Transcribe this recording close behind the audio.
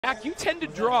Jack, you tend to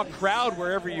draw a crowd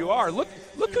wherever you are. Look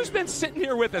who's been sitting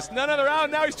here with us. None other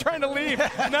out. Now he's trying to leave.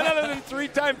 None other than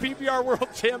three-time PBR world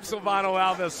champ Silvano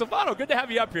Alves. Silvano, good to have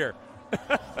you up here.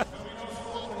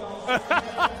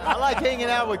 I like hanging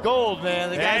out with gold,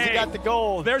 man. The guys who got the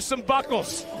gold. There's some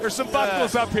buckles. There's some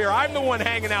buckles up here. I'm the one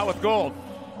hanging out with gold.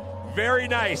 Very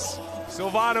nice.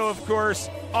 Silvano, of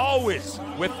course, always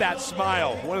with that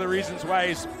smile. One of the reasons why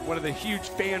he's one of the huge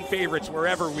fan favorites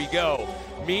wherever we go.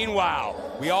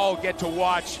 Meanwhile, we all get to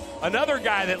watch another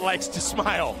guy that likes to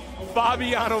smile,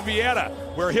 Fabiano Vieira,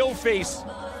 where he'll face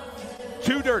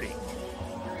Too Dirty.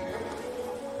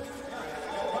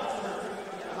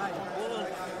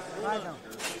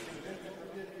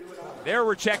 There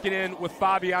we're checking in with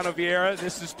Fabiano Vieira.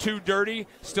 This is Too Dirty,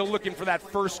 still looking for that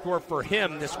first score for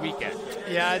him this weekend.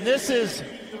 Yeah, and this is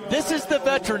the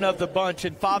veteran of the bunch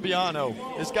in Fabiano.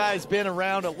 This guy's been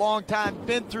around a long time,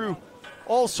 been through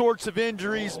all sorts of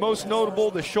injuries, most notable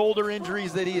the shoulder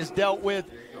injuries that he has dealt with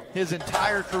his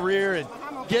entire career, and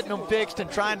getting them fixed and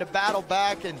trying to battle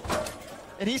back.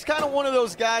 And he's kind of one of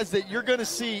those guys that you're going to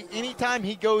see anytime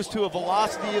he goes to a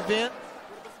velocity event,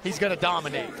 he's going to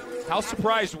dominate. How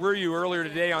surprised were you earlier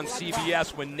today on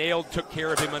CBS when Nailed took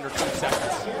care of him under 2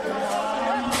 seconds?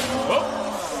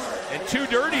 Oh, and Too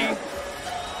Dirty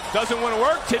doesn't want to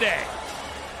work today.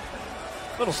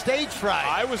 Little stage fright.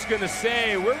 I was going to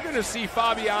say, we're going to see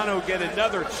Fabiano get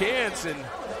another chance, and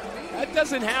that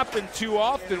doesn't happen too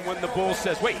often when the bull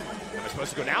says, wait, am I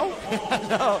supposed to go now?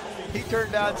 No, he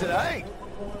turned down today.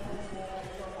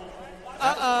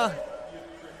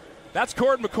 That's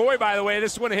Cord McCoy, by the way.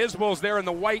 This is one of his bulls there in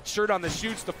the white shirt on the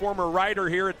chutes, the former rider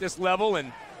here at this level.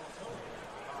 And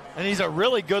he's a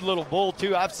really good little bull,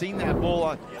 too. I've seen that bull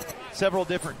on several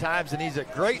different times, and he's a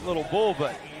great little bull,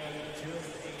 but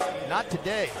not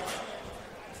today.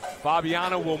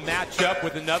 Fabiano will match up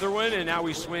with another one, and now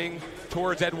we swing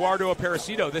towards Eduardo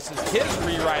Aparecido. This is his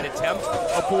reride attempt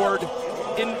aboard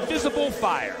Invisible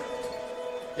Fire.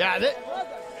 Yeah,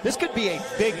 this could be a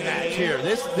big match here.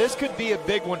 This could be a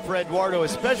big one for Eduardo,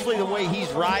 especially the way he's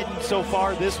riding so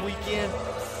far this weekend.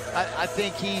 I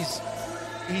think he's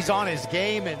on his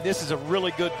game, and this is a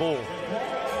really good bull.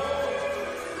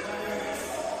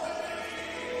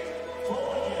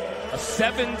 A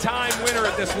 7-time winner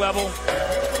at this level.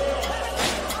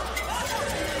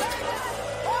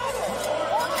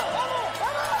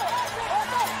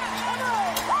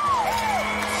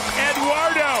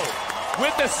 Eduardo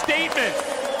with a statement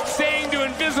saying to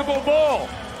Invisible Bull,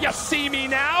 you see me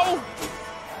now?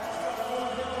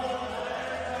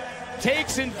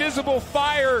 Takes Invisible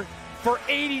Fire for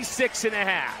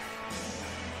 86.5.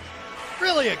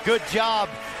 Really a good job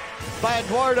by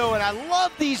Eduardo, and I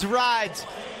love these rides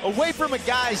away from a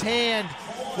guy's hand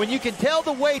when you can tell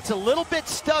the weight's a little bit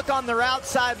stuck on their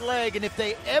outside leg, and if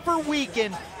they ever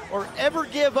weaken or ever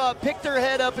give up, pick their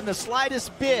head up in the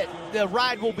slightest bit, the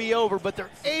ride will be over. But they're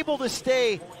able to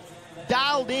stay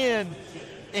dialed in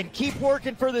and keep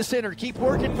working for the center,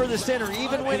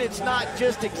 even when it's not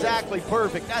just exactly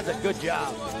perfect. That's a good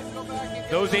job.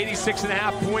 Those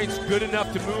 86.5 points, good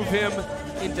enough to move him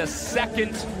into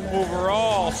second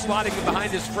overall, slotting him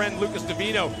behind his friend Lucas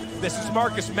Davino. This is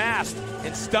Marcus Mast,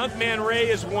 and Stuntman Ray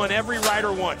has won every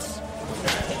rider once.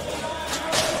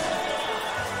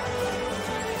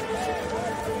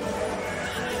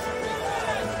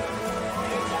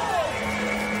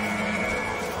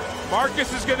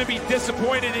 Marcus is going to be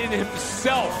disappointed in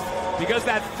himself because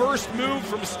that first move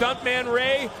from Stuntman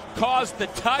Ray caused the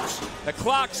touch, the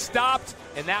clock stopped,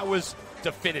 and that was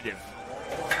definitive.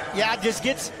 Yeah, just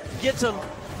gets a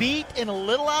beat and a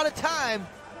little out of time.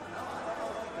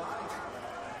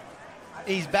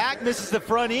 He's back, misses the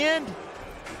front end.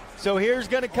 So here's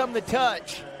going to come the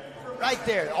touch. Right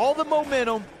there. All the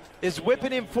momentum is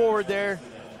whipping him forward there.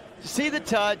 You see the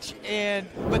touch,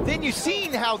 but then you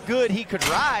seen how good he could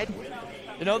ride.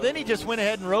 Then he just went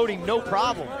ahead and rode him, no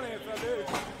problem.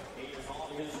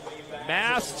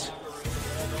 Mast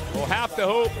will have to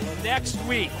hope next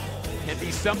week can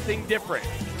be something different.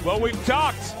 Well, we've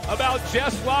talked about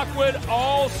Jess Lockwood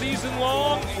all season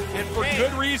long, and for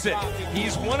good reason.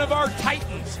 He's one of our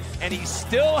titans, and he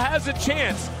still has a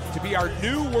chance to be our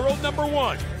new world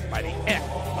 #1 by the end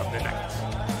of the night.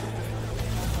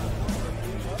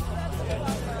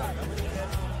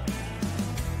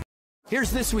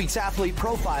 Here's this week's Athlete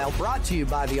Profile, brought to you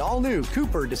by the all-new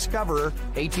Cooper Discoverer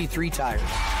AT3 tires.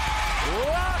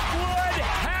 Lockwood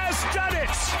has done it!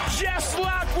 Jess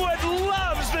Lockwood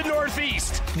loves the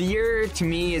Northeast! The year, to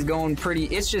me, is going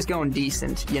it's just going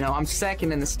decent. I'm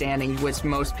second in the standings, which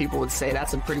most people would say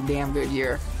that's a pretty damn good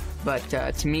year. But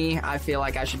to me, I feel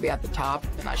like I should be at the top,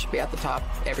 and I should be at the top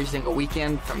every single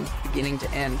weekend from beginning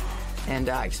to end. And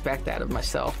I expect that of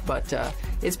myself. But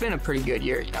it's been a pretty good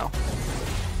year, you know.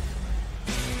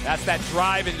 That's that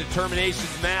drive and determination,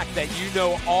 Mac, that you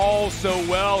know all so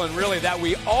well, and really that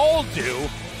we all do.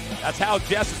 That's how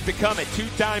Jess has become a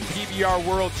two-time PBR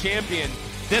world champion.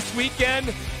 This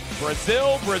weekend,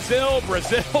 Brazil, Brazil,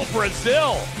 Brazil,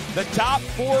 Brazil. The top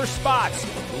 4 spots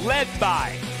led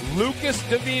by Lucas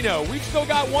Divino. We've still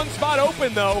got one spot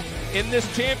open, though, in this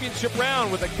championship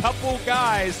round with a couple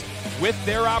guys with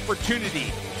their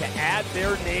opportunity to add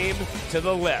their name to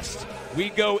the list. We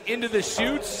go into the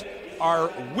chutes.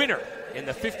 Our winner in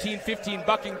the 15-15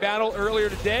 bucking battle earlier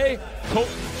today,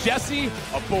 Colton Jesse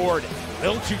aboard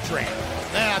Lil Train.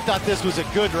 Man, I thought this was a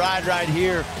good ride right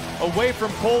here. Away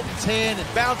from Colton's hand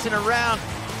and bouncing around.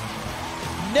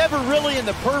 Never really in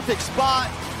the perfect spot,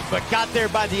 but got there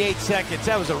by the 8 seconds.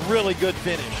 That was a really good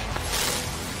finish.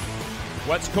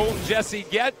 What's Colton Jesse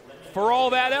get for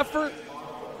all that effort?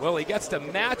 Well, he gets to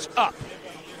match up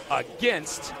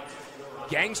against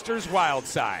Gangsters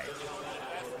Wildside.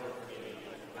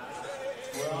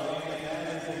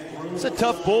 It's a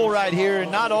tough bull right here,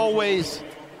 and not always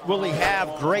will he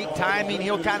have great timing.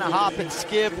 He'll kind of hop and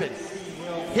skip and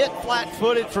hit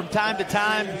flat-footed from time to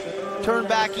time, turn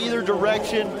back either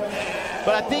direction.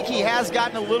 But I think he has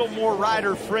gotten a little more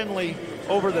rider-friendly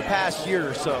over the past year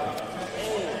or so.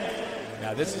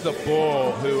 Now, this is a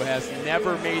bull who has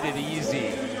never made it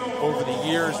easy over the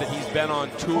years that he's been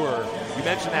on tour. You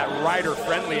mentioned that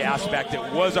rider-friendly aspect. It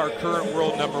was our current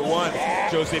world #1,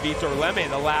 Jose Vitor Leme,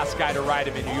 the last guy to ride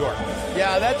him in New York.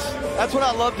 Yeah, that's what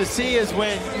I love to see is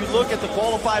when you look at the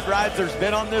qualified rides there's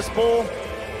been on this bull.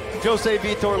 Jose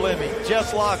Vitor Leme,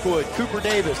 Jess Lockwood, Cooper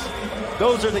Davis.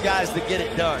 Those are the guys that get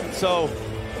it done. So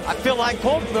I feel like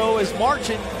Colton, though, is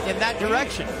marching in that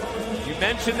direction. You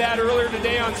mentioned that earlier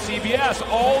today on CBS.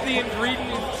 All the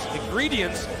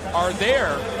ingredients are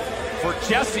there for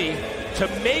Jesse to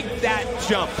make that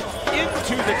jump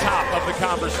into the top of the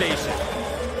conversation.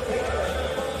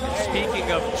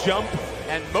 Speaking of jump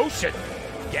and motion,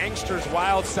 Gangsters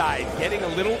Wildside getting a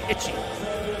little itchy.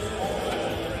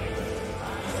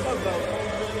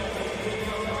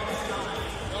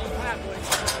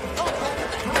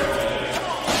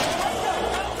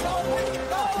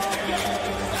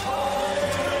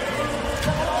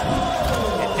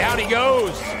 And down he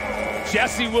goes.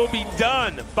 Jesse will be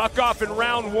done. Buck off in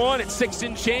round 1 at 6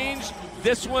 and change.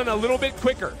 This one a little bit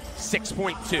quicker,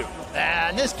 6.2.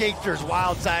 And this Gangster's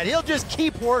Wildside, he'll just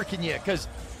keep working you because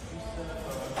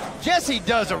Jesse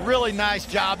does a really nice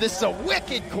job. This is a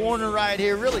wicked corner right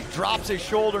here. Really drops his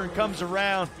shoulder and comes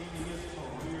around.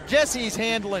 Jesse's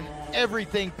handling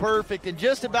everything perfect, and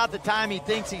just about the time he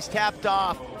thinks he's tapped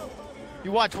off,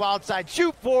 you watch Wildside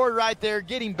shoot forward right there,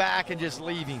 get him back, and just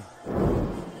leave him.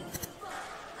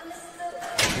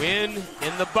 Win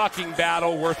in the bucking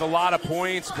battle, worth a lot of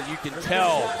points, but you can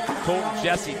tell Colton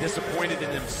Jesse disappointed in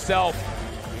himself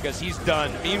because he's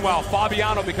done. Meanwhile,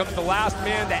 Fabiano becomes the last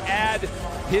man to add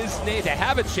his name, to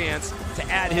have a chance to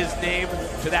add his name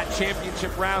to that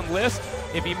championship round list.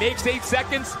 If he makes 8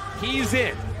 seconds, he's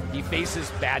in. He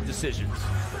faces bad decisions.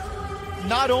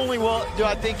 Not only do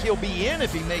I think he'll be in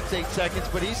if he makes 8 seconds,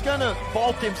 but he's going to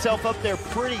bulk himself up there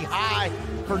pretty high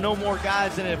for no more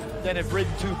guys than have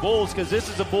ridden 2 bulls, because this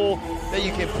is a bull that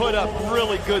you can put up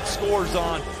really good scores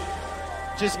on.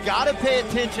 Just got to pay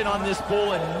attention on this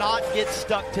bull and not get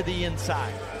stuck to the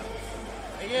inside.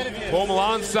 Paul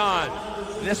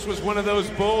Melanson, this was one of those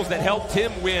bulls that helped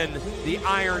him win the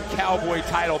Iron Cowboy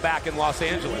title back in Los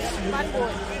Angeles.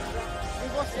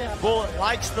 Bullet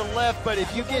likes the left, but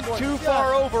if you get too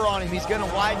far over on him, he's going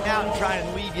to widen out and try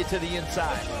and lead you to the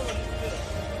inside.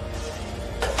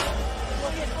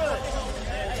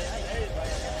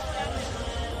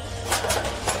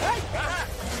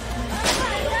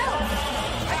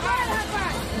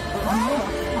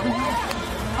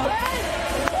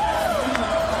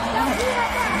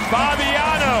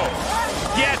 Fabiano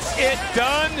gets it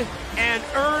done and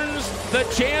earns the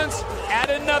chance at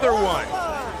another one.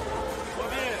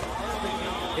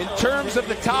 In terms of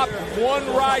the top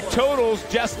 1 ride totals,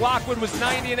 Jess Lockwood was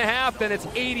 90.5, then it's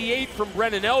 88 from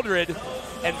Brennan Eldred,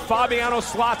 and Fabiano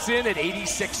slots in at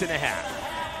 86.5.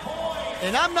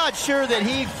 And I'm not sure that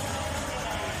he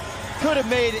could have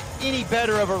made any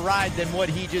better of a ride than what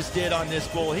he just did on this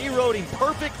bull. He rode him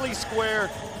perfectly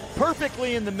square,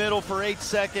 perfectly in the middle for 8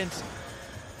 seconds.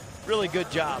 Really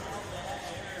good job.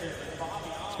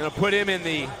 It's going to put him in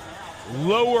the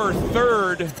lower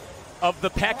third of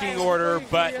the pecking order,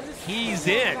 but he's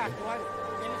in.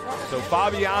 So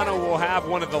Fabiano will have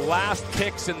one of the last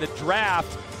picks in the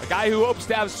draft, a guy who hopes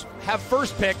to have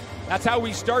first pick. That's how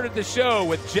we started the show,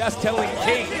 with Jess telling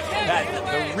Kate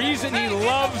that the reason he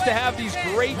loves to have these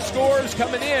great scores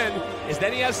coming in is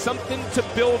that he has something to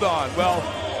build on. Well,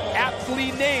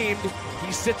 aptly named,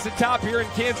 he sits atop here in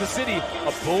Kansas City,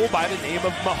 a bull by the name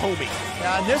of Mahomie.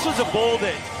 Yeah, and this was a bull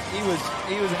that he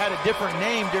had a different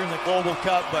name during the Global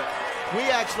Cup, but we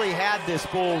actually had this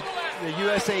bull. The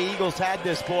USA Eagles had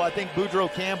this bull. I think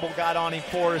Boudreaux Campbell got on him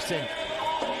for us, and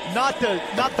not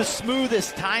the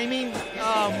smoothest timing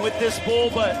with this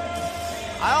bull, but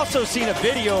I also seen a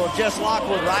video of Jess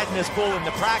Lockwood riding this bull in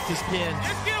the practice pen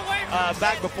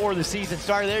back before the season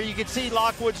started. There you can see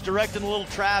Lockwood's directing a little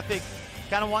traffic,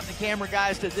 kind of wanting the camera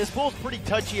guys to, this bull's pretty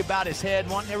touchy about his head,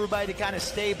 wanting everybody to kind of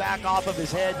stay back off of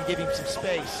his head and give him some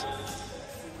space.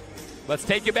 Let's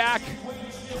take you back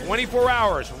 24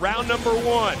 hours, round number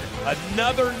 1.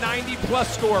 Another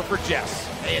 90-plus score for Jess.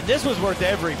 And this was worth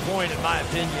every point, in my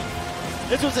opinion.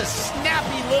 This was a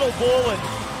snappy little bull, and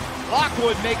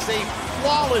Lockwood makes a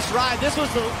flawless ride. This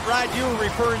was the ride you were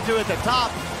referring to at the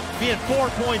top, being 4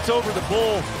 points over the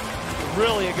bull.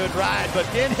 Really a good ride, but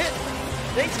then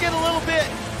things get a little bit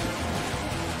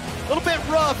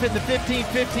rough in the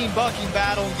 15-15 bucking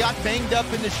battle, and got banged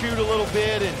up in the chute a little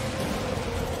bit, and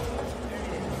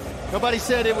nobody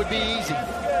said it would be easy.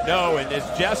 No, and as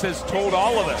Jess has told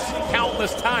all of us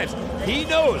countless times, he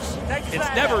knows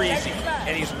it's never easy,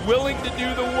 and he's willing to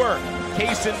do the work.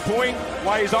 Case in point,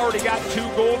 why he's already got 2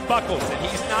 gold buckles, and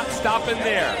he's not stopping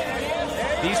there.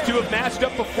 These two have matched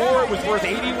up before. It was worth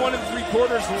 81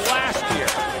 3/4 last year.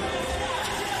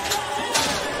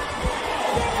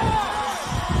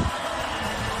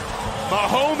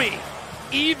 Mahomie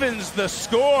evens the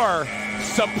score,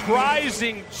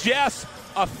 surprising Jess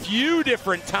a few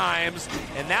different times,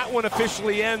 and that one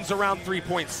officially ends around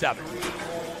 3.7.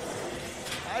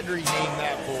 I'd rename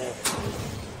that bull.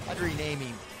 I'd rename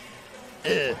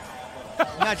him.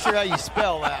 I'm not sure how you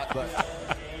spell that, but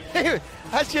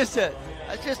that's just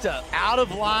a out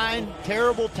of line,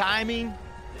 terrible timing.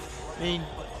 I mean,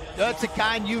 that's the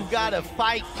kind you've got to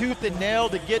fight tooth and nail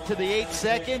to get to the 8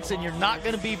 seconds, and you're not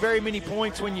going to be very many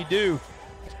points when you do.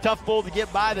 Tough bull to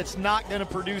get by that's not going to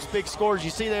produce big scores.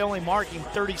 You see they only mark him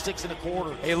 36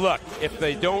 1/4. Hey, look, if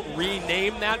they don't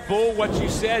rename that bull what you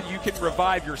said, you can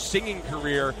revive your singing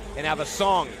career and have a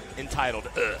song entitled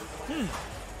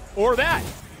Or that.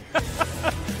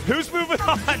 Who's moving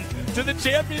on to the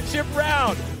championship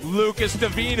round? Lucas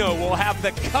Divino will have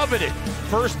the coveted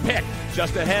first pick,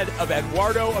 just ahead of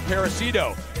Eduardo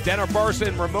Aparecido. Denner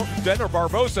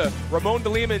Barbosa, Ramon de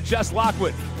Lima, and Jess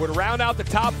Lockwood would round out the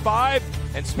top 5.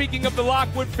 And speaking of the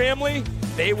Lockwood family,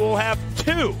 they will have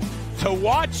 2 to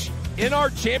watch in our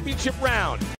championship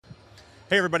round.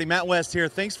 Hey everybody, Matt West here.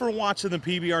 Thanks for watching the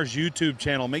PBR's YouTube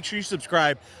channel. Make sure you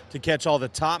subscribe to catch all the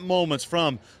top moments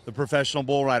from the professional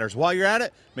bull riders. While you're at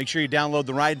it, make sure you download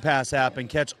the Ride Pass app and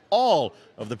catch all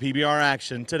of the PBR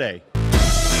action today.